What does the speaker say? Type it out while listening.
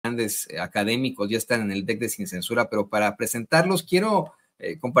grandes académicos ya están en el deck de Sin Censura, pero para presentarlos quiero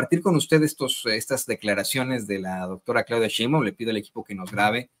compartir con ustedes estas declaraciones de la doctora Claudia Sheinbaum. Le pido al equipo que nos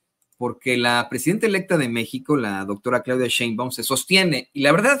grabe, porque la presidenta electa de México, la doctora Claudia Sheinbaum, se sostiene, y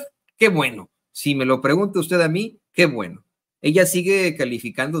la verdad, qué bueno. Si me lo pregunta usted a mí, qué bueno. Ella sigue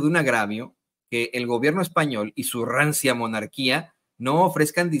calificando de un agravio que el gobierno español y su rancia monarquía no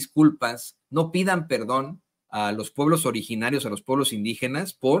ofrezcan disculpas, no pidan perdón a los pueblos originarios, a los pueblos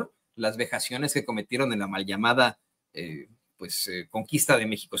indígenas, por las vejaciones que cometieron en la mal llamada conquista de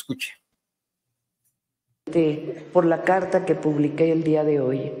México. Escuche. Por la carta que publiqué el día de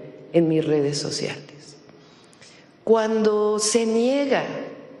hoy en mis redes sociales. Cuando se niega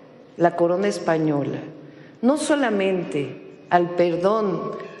la corona española, no solamente al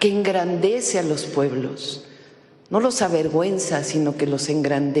perdón que engrandece a los pueblos, no los avergüenza, sino que los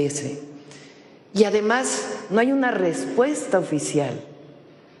engrandece. Y además no hay una respuesta oficial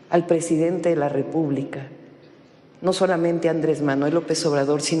al presidente de la República, no solamente a Andrés Manuel López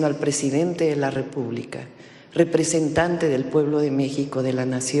Obrador, sino al presidente de la República, representante del pueblo de México, de la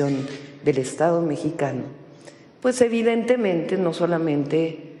nación, del Estado mexicano. Pues evidentemente no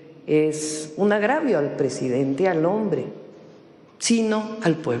solamente es un agravio al presidente, al hombre, sino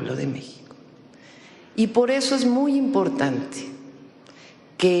al pueblo de México. Y por eso es muy importante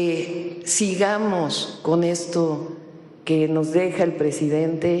que sigamos con esto que nos deja el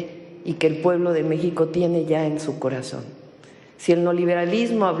presidente y que el pueblo de México tiene ya en su corazón. Si el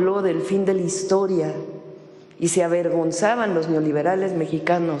neoliberalismo habló del fin de la historia y se avergonzaban los neoliberales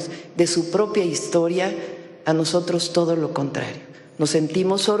mexicanos de su propia historia, a nosotros todo lo contrario. Nos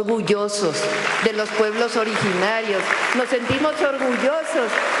sentimos orgullosos de los pueblos originarios, nos sentimos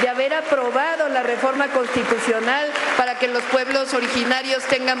orgullosos de haber aprobado la reforma constitucional para que los pueblos originarios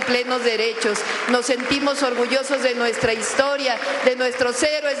tengan plenos derechos, nos sentimos orgullosos de nuestra historia, de nuestros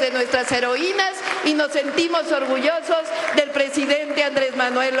héroes, de nuestras heroínas, y nos sentimos orgullosos del presidente Andrés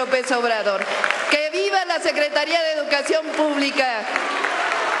Manuel López Obrador. ¡Que viva la Secretaría de Educación Pública!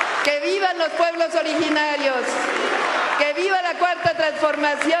 ¡Que vivan los pueblos originarios! ¡Que viva la Cuarta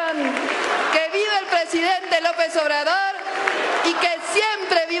Transformación! ¡Que viva el presidente López Obrador! ¡Y que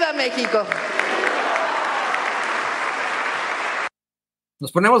siempre viva México!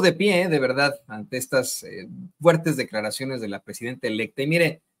 Nos ponemos de pie, de verdad, ante estas fuertes declaraciones de la presidenta electa. Y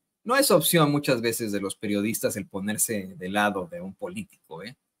mire, no es opción muchas veces de los periodistas el ponerse de lado de un político,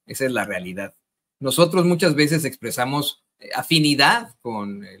 ¿eh? Esa es la realidad. Nosotros muchas veces expresamos afinidad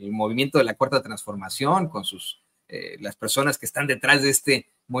con el movimiento de la Cuarta Transformación, con las personas que están detrás de este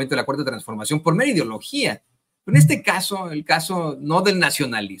movimiento de la Cuarta Transformación por mera ideología. En este caso, el caso no del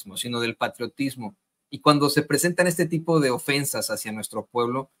nacionalismo, sino del patriotismo. Y cuando se presentan este tipo de ofensas hacia nuestro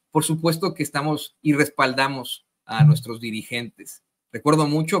pueblo, por supuesto que estamos y respaldamos a nuestros dirigentes. Recuerdo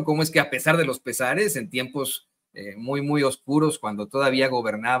mucho cómo es que, a pesar de los pesares, en tiempos muy, muy oscuros, cuando todavía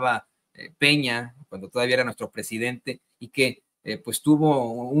gobernaba Peña, cuando todavía era nuestro presidente, y que pues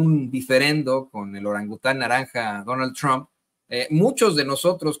tuvo un diferendo con el orangután naranja Donald Trump, muchos de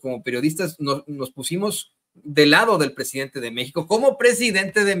nosotros como periodistas nos pusimos del lado del presidente de México, como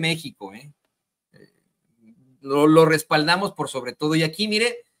presidente de México, lo respaldamos por sobre todo. Y aquí,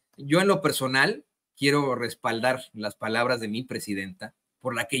 mire, yo en lo personal quiero respaldar las palabras de mi presidenta,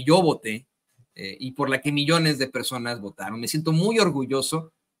 por la que yo voté y por la que millones de personas votaron. Me siento muy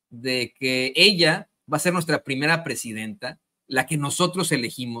orgulloso de que ella va a ser nuestra primera presidenta, la que nosotros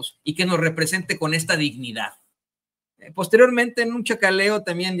elegimos, y que nos represente con esta dignidad. Posteriormente, en un chacaleo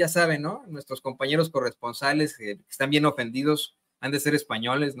también, ya saben, ¿no? Nuestros compañeros corresponsales que están bien ofendidos han de ser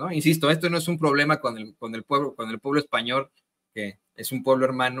españoles, ¿no? Insisto, esto no es un problema con el pueblo español, que es un pueblo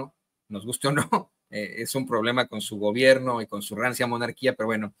hermano, nos guste o no, es un problema con su gobierno y con su rancia monarquía, pero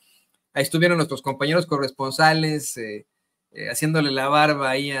bueno, ahí estuvieron nuestros compañeros corresponsales haciéndole la barba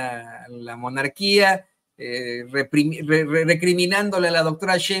ahí a la monarquía, recriminándole a la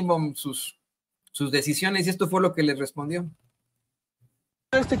doctora Sheinbaum sus decisiones, y esto fue lo que les respondió.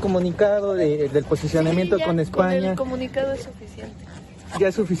 Este comunicado del posicionamiento con España. Con el comunicado es suficiente. Ya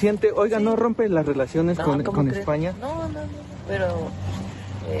es suficiente. Oiga, sí. ¿No rompe las relaciones con España? No, pero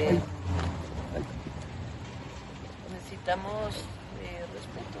necesitamos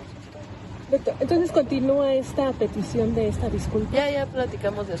respeto. Entonces continúa esta petición de esta disculpa. Ya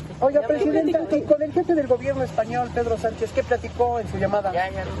platicamos después. Oiga, presidenta, con el jefe del gobierno español, Pedro Sánchez, ¿qué platicó en su llamada? Ya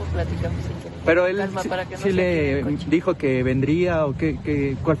luego platicamos. Pero él sí le dijo que vendría, o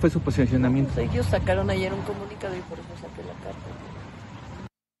 ¿cuál fue su posicionamiento? Pues ellos sacaron ayer un comunicado y por eso saqué la carta.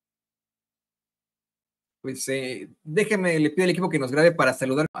 Pues déjeme, le pido al equipo que nos grabe para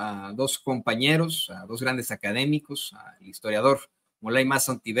saludar a dos compañeros, a dos grandes académicos, al historiador Molay Más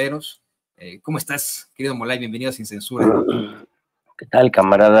Ontiveros. ¿Cómo estás, querido Molay? Bienvenido a Sin Censura. ¿Qué tal,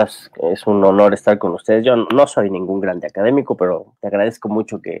 camaradas? Es un honor estar con ustedes. Yo no soy ningún grande académico, pero te agradezco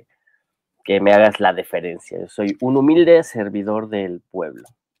mucho que me hagas la deferencia. Yo soy un humilde servidor del pueblo.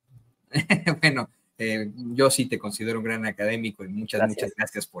 Bueno, yo sí te considero un gran académico y muchas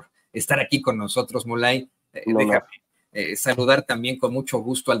gracias por estar aquí con nosotros, Molay. Déjame saludar también con mucho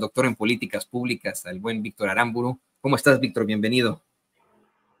gusto al doctor en Políticas Públicas, al buen Víctor Aramburu. ¿Cómo estás, Víctor? Bienvenido.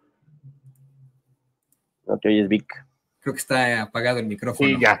 ¿No te oyes, Vic? Creo que está apagado el micrófono.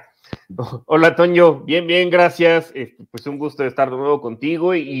 Sí, ya. Hola, Toño. Bien, gracias. Pues un gusto de estar de nuevo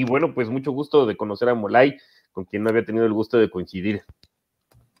contigo y bueno, pues mucho gusto de conocer a Molay, con quien no había tenido el gusto de coincidir.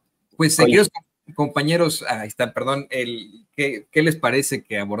 Pues, queridos compañeros, ahí está, perdón, ¿qué les parece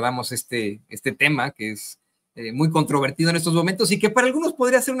que abordamos este tema que es muy controvertido en estos momentos y que para algunos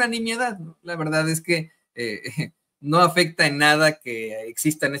podría ser una nimiedad, ¿no? La verdad es que no afecta en nada que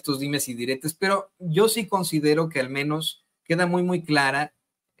existan estos dimes y diretes, pero yo sí considero que al menos queda muy claro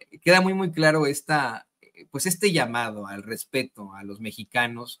este llamado al respeto a los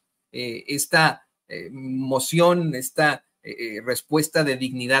mexicanos, esta moción, esta respuesta de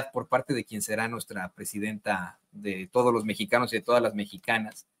dignidad por parte de quien será nuestra presidenta de todos los mexicanos y de todas las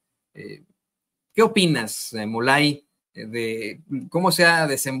mexicanas. ¿Qué opinas, Molay, de cómo se ha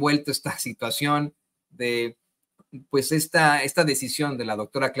desenvuelto esta situación, de pues esta decisión de la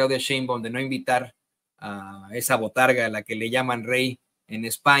doctora Claudia Sheinbaum de no invitar a esa botarga a la que le llaman rey en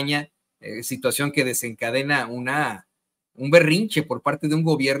España, situación que desencadena un berrinche por parte de un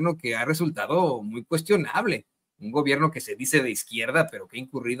gobierno que ha resultado muy cuestionable, un gobierno que se dice de izquierda, pero que ha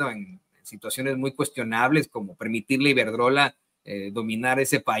incurrido en situaciones muy cuestionables, como permitirle a Iberdrola dominar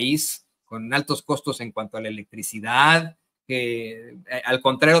ese país con altos costos en cuanto a la electricidad, que al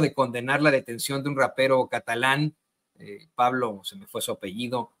contrario de condenar la detención de un rapero catalán, Pablo, se me fue su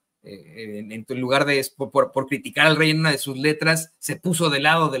apellido, en lugar de por criticar al rey en una de sus letras, se puso del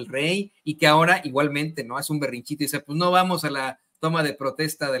lado del rey, y que ahora igualmente no hace un berrinchito y dice, pues no vamos a la toma de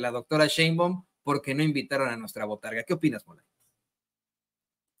protesta de la doctora Sheinbaum porque no invitaron a nuestra botarga. ¿Qué opinas, Molay?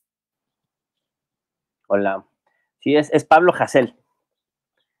 Hola. Sí, es Pablo Hasél,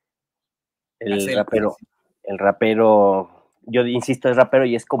 el rapero, yo insisto, es rapero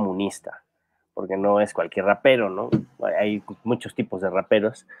y es comunista, porque no es cualquier rapero, ¿no? Hay muchos tipos de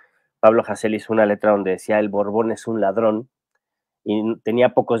raperos. Pablo Hasél hizo una letra donde decía, el Borbón es un ladrón, y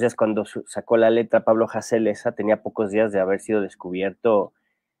tenía pocos días cuando sacó la letra Pablo Hasél esa, tenía pocos días de haber sido descubierto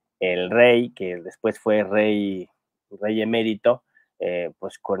el rey, que después fue rey emérito,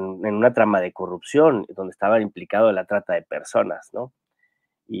 pues en una trama de corrupción, donde estaba implicado la trata de personas, ¿no?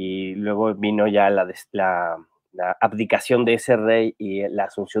 Y luego vino ya la abdicación de ese rey y la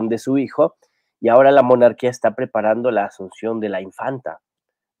asunción de su hijo, y ahora la monarquía está preparando la asunción de la infanta,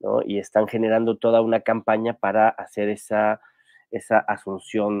 ¿no? Y están generando toda una campaña para hacer esa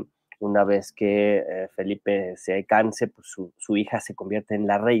asunción. Una vez que Felipe se canse, pues su hija se convierte en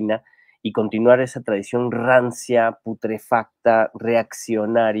la reina, y continuar esa tradición rancia, putrefacta,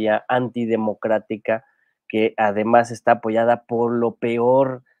 reaccionaria, antidemocrática, que además está apoyada por lo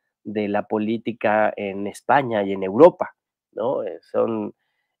peor de la política en España y en Europa, ¿no?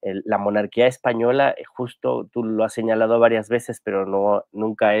 La monarquía española, justo tú lo has señalado varias veces, pero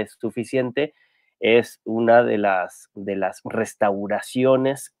nunca es suficiente, es una de las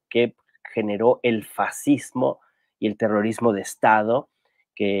restauraciones que generó el fascismo y el terrorismo de Estado,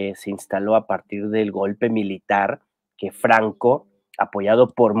 que se instaló a partir del golpe militar que Franco,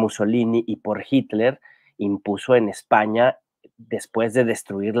 apoyado por Mussolini y por Hitler, impuso en España después de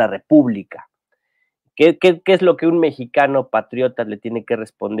destruir la República. ¿Qué es lo que un mexicano patriota le tiene que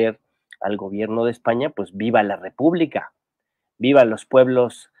responder al gobierno de España? Pues viva la República, viva los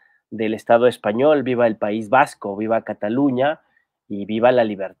pueblos del Estado español, viva el País Vasco, viva Cataluña y viva la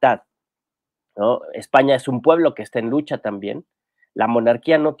libertad, ¿no? España es un pueblo que está en lucha también. La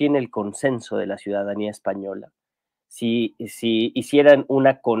monarquía no tiene el consenso de la ciudadanía española. Si hicieran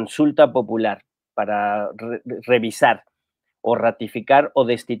una consulta popular para revisar o ratificar o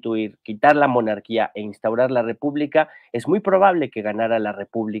destituir, quitar la monarquía e instaurar la república, es muy probable que ganara la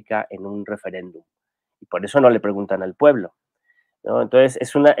república en un referéndum. Y por eso no le preguntan al pueblo, ¿no? Entonces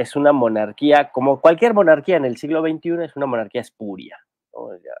es una monarquía, como cualquier monarquía en el siglo XXI, es una monarquía espuria, ¿no?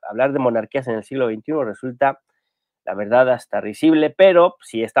 Hablar de monarquías en el siglo XXI resulta, la verdad, hasta risible, pero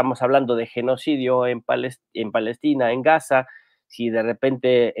si estamos hablando de genocidio en Palestina, en Gaza, si de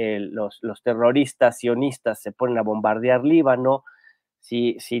repente los terroristas sionistas se ponen a bombardear Líbano,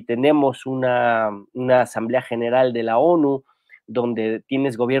 si tenemos una Asamblea General de la ONU donde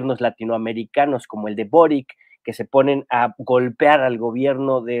tienes gobiernos latinoamericanos como el de Boric, que se ponen a golpear al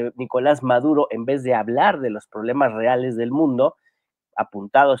gobierno de Nicolás Maduro en vez de hablar de los problemas reales del mundo,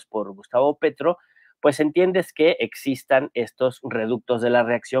 apuntados por Gustavo Petro, pues entiendes que existan estos reductos de la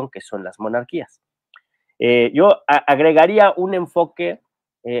reacción que son las monarquías. Yo agregaría un enfoque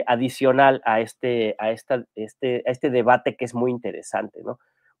adicional a este debate que es muy interesante, ¿no?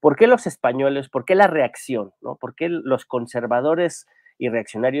 ¿Por qué los españoles, por qué la reacción, ¿no? ¿Por qué los conservadores y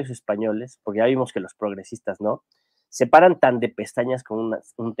reaccionarios españoles, porque ya vimos que los progresistas no, se paran tan de pestañas con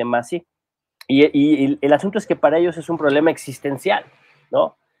un tema así? Y el asunto es que para ellos es un problema existencial,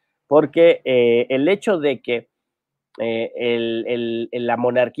 ¿no? Porque el hecho de que la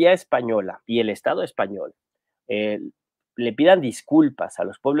monarquía española y el Estado español le pidan disculpas a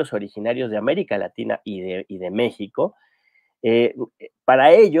los pueblos originarios de América Latina y de México,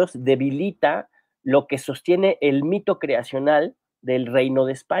 para ellos debilita lo que sostiene el mito creacional del Reino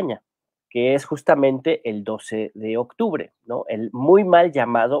de España, que es justamente el 12 de octubre, ¿no? El muy mal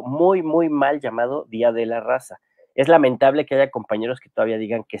llamado Día de la Raza. Es lamentable que haya compañeros que todavía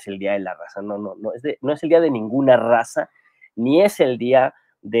digan que es el Día de la Raza. No es el día de ninguna raza, ni es el día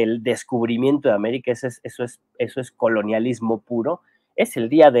del descubrimiento de América, eso es colonialismo puro, es el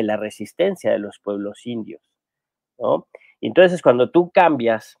día de la resistencia de los pueblos indios, ¿no? Y entonces cuando tú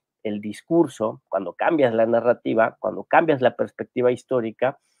cambias el discurso, cuando cambias la narrativa, cuando cambias la perspectiva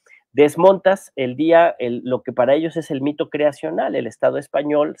histórica, desmontas lo que para ellos es el mito creacional. El Estado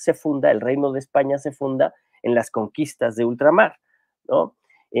español se funda, el Reino de España se funda en las conquistas de ultramar, ¿no?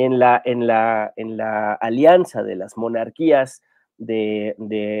 En la alianza de las monarquías del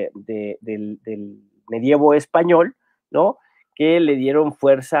medievo español, ¿no? Que le dieron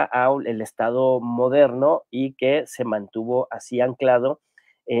fuerza al Estado moderno y que se mantuvo así anclado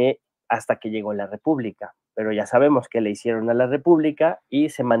hasta que llegó la República. Pero ya sabemos que le hicieron a la República y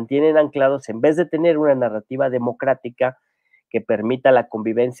se mantienen anclados, en vez de tener una narrativa democrática que permita la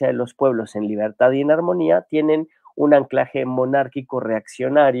convivencia de los pueblos en libertad y en armonía, tienen un anclaje monárquico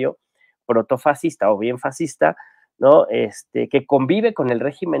reaccionario, protofascista o bien fascista, ¿no? Que convive con el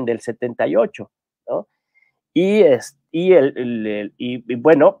régimen del 78, ¿no? Y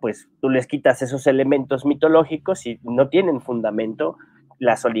bueno, pues tú les quitas esos elementos mitológicos y no tienen fundamento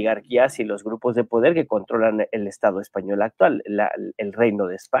las oligarquías y los grupos de poder que controlan el Estado español actual, el Reino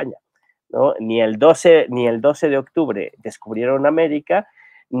de España, ¿no? Ni el 12 de octubre descubrieron América,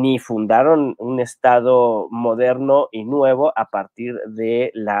 ni fundaron un Estado moderno y nuevo a partir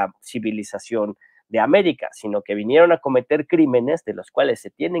de la civilización de América, sino que vinieron a cometer crímenes de los cuales se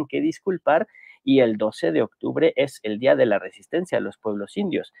tienen que disculpar, y el 12 de octubre es el día de la resistencia de los pueblos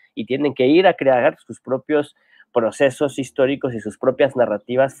indios y tienen que ir a crear sus propios procesos históricos y sus propias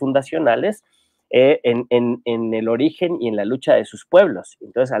narrativas fundacionales en el origen y en la lucha de sus pueblos.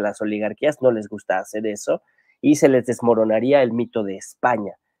 Entonces a las oligarquías no les gusta hacer eso y se les desmoronaría el mito de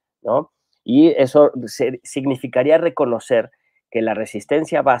España, ¿no? Y eso significaría reconocer que la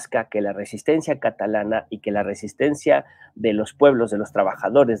resistencia vasca, que la resistencia catalana y que la resistencia de los pueblos, de los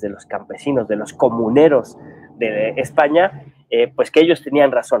trabajadores, de los campesinos, de los comuneros de España, pues que ellos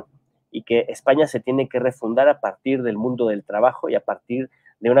tenían razón y que España se tiene que refundar a partir del mundo del trabajo y a partir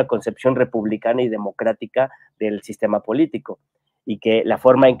de una concepción republicana y democrática del sistema político, y que la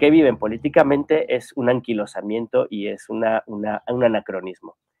forma en que viven políticamente es un anquilosamiento y es un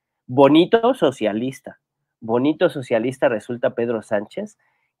anacronismo. Bonito socialista resulta Pedro Sánchez,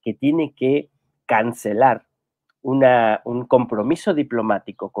 que tiene que cancelar un compromiso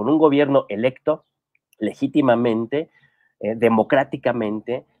diplomático con un gobierno electo legítimamente,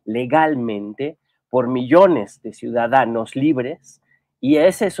 democráticamente, legalmente, por millones de ciudadanos libres, y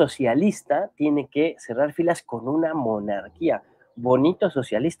ese socialista tiene que cerrar filas con una monarquía. Bonito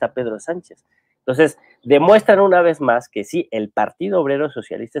socialista Pedro Sánchez. Entonces, demuestran una vez más que sí, el Partido Obrero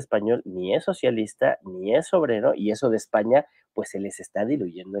Socialista Español ni es socialista, ni es obrero, y eso de España, pues se les está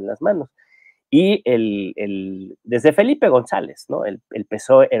diluyendo en las manos. Y desde Felipe González, ¿no? El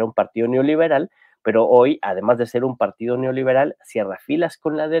PSOE era un partido neoliberal, pero hoy, además de ser un partido neoliberal, cierra filas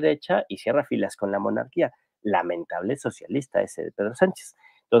con la derecha y cierra filas con la monarquía. Lamentable socialista ese de Pedro Sánchez.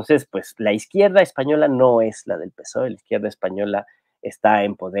 Entonces, pues la izquierda española no es la del PSOE, la izquierda española está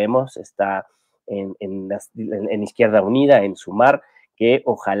en Podemos, está en Izquierda Unida, en Sumar, que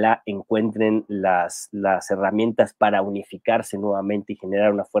ojalá encuentren las herramientas para unificarse nuevamente y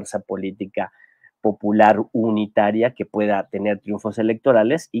generar una fuerza política popular unitaria que pueda tener triunfos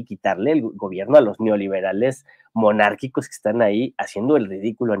electorales y quitarle el gobierno a los neoliberales monárquicos que están ahí haciendo el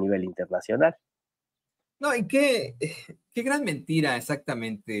ridículo a nivel internacional. No, y qué gran mentira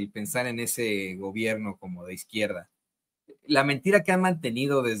exactamente el pensar en ese gobierno como de izquierda. La mentira que han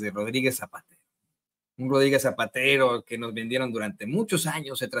mantenido desde Rodríguez Zapatero. un Rodríguez Zapatero que nos vendieron durante muchos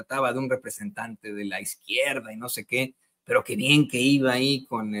años, se trataba de un representante de la izquierda y no sé qué, pero qué bien que iba ahí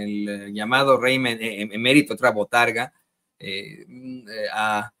con el llamado rey emérito, otra botarga,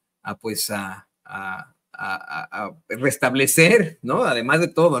 a restablecer, ¿no? Además de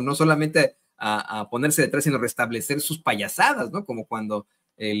todo, no solamente a ponerse detrás, sino restablecer sus payasadas, ¿no? Como cuando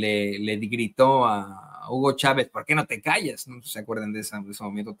le gritó a Hugo Chávez, ¿por qué no te callas? ¿No se acuerdan de ese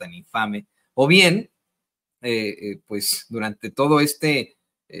momento tan infame? O bien, pues durante todo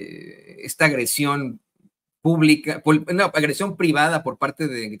esta agresión pública, no, agresión privada por parte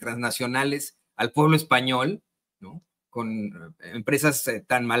de transnacionales al pueblo español, ¿no? Con empresas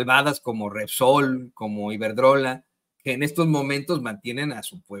tan malvadas como Repsol, como Iberdrola, que en estos momentos mantienen a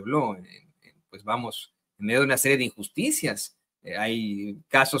su pueblo, pues vamos, en medio de una serie de injusticias. Hay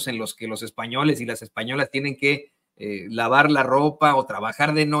casos en los que los españoles y las españolas tienen que lavar la ropa o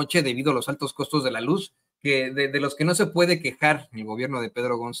trabajar de noche debido a los altos costos de la luz, de los que no se puede quejar el gobierno de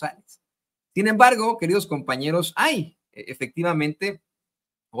Pedro González. Sin embargo, queridos compañeros, hay efectivamente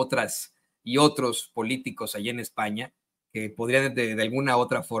otras y otros políticos allá en España que podrían de alguna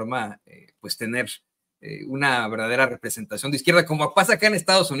otra forma pues tener una verdadera representación de izquierda, como pasa acá en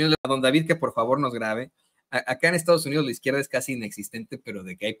Estados Unidos. A don David que por favor nos grabe. Acá en Estados Unidos la izquierda es casi inexistente, pero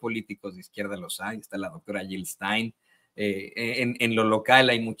de que hay políticos de izquierda los hay. Está la doctora Jill Stein. En lo local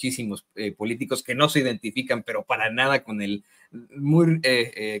hay muchísimos políticos que no se identifican, pero para nada con el muy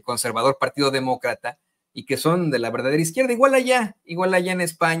conservador Partido Demócrata y que son de la verdadera izquierda. Igual allá en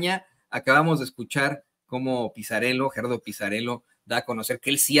España, acabamos de escuchar cómo Gerardo Pisarello, da a conocer que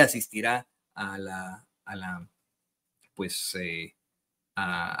él sí asistirá a la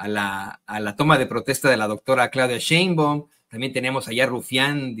toma de protesta de la doctora Claudia Sheinbaum. También tenemos allá a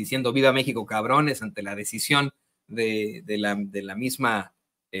Rufián diciendo viva México cabrones ante la decisión de la misma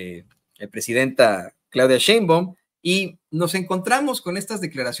presidenta Claudia Sheinbaum, y nos encontramos con estas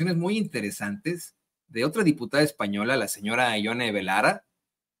declaraciones muy interesantes de otra diputada española, la señora Ione Belarra,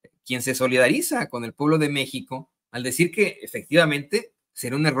 quien se solidariza con el pueblo de México al decir que efectivamente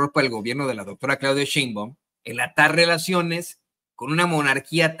será un error para el gobierno de la doctora Claudia Sheinbaum el atar relaciones con una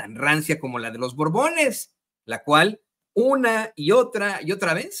monarquía tan rancia como la de los Borbones, la cual una y otra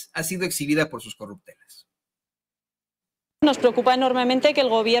vez ha sido exhibida por sus corruptelas. Nos preocupa enormemente que el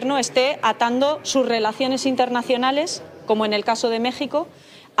gobierno esté atando sus relaciones internacionales, como en el caso de México,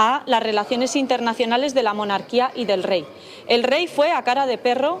 a las relaciones internacionales de la monarquía y del rey. El rey fue a cara de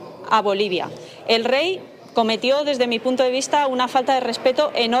perro a Bolivia. El rey cometió, desde mi punto de vista, una falta de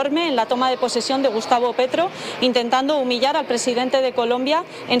respeto enorme en la toma de posesión de Gustavo Petro, intentando humillar al presidente de Colombia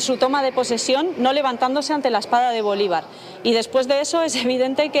en su toma de posesión, no levantándose ante la espada de Bolívar. Y después de eso es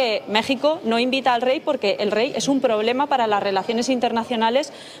evidente que México no invita al rey porque el rey es un problema para las relaciones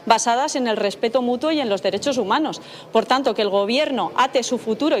internacionales basadas en el respeto mutuo y en los derechos humanos. Por tanto, que el gobierno ate su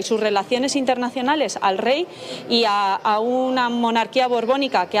futuro y sus relaciones internacionales al rey y a una monarquía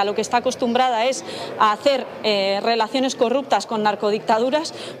borbónica que a lo que está acostumbrada es a hacer relaciones corruptas con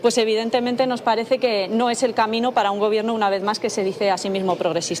narcodictaduras, pues evidentemente nos parece que no es el camino para un gobierno, una vez más, que se dice a sí mismo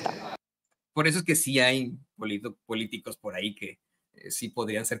progresista. Por eso es que sí hay políticos por ahí que sí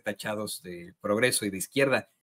podrían ser tachados de progreso y de izquierda.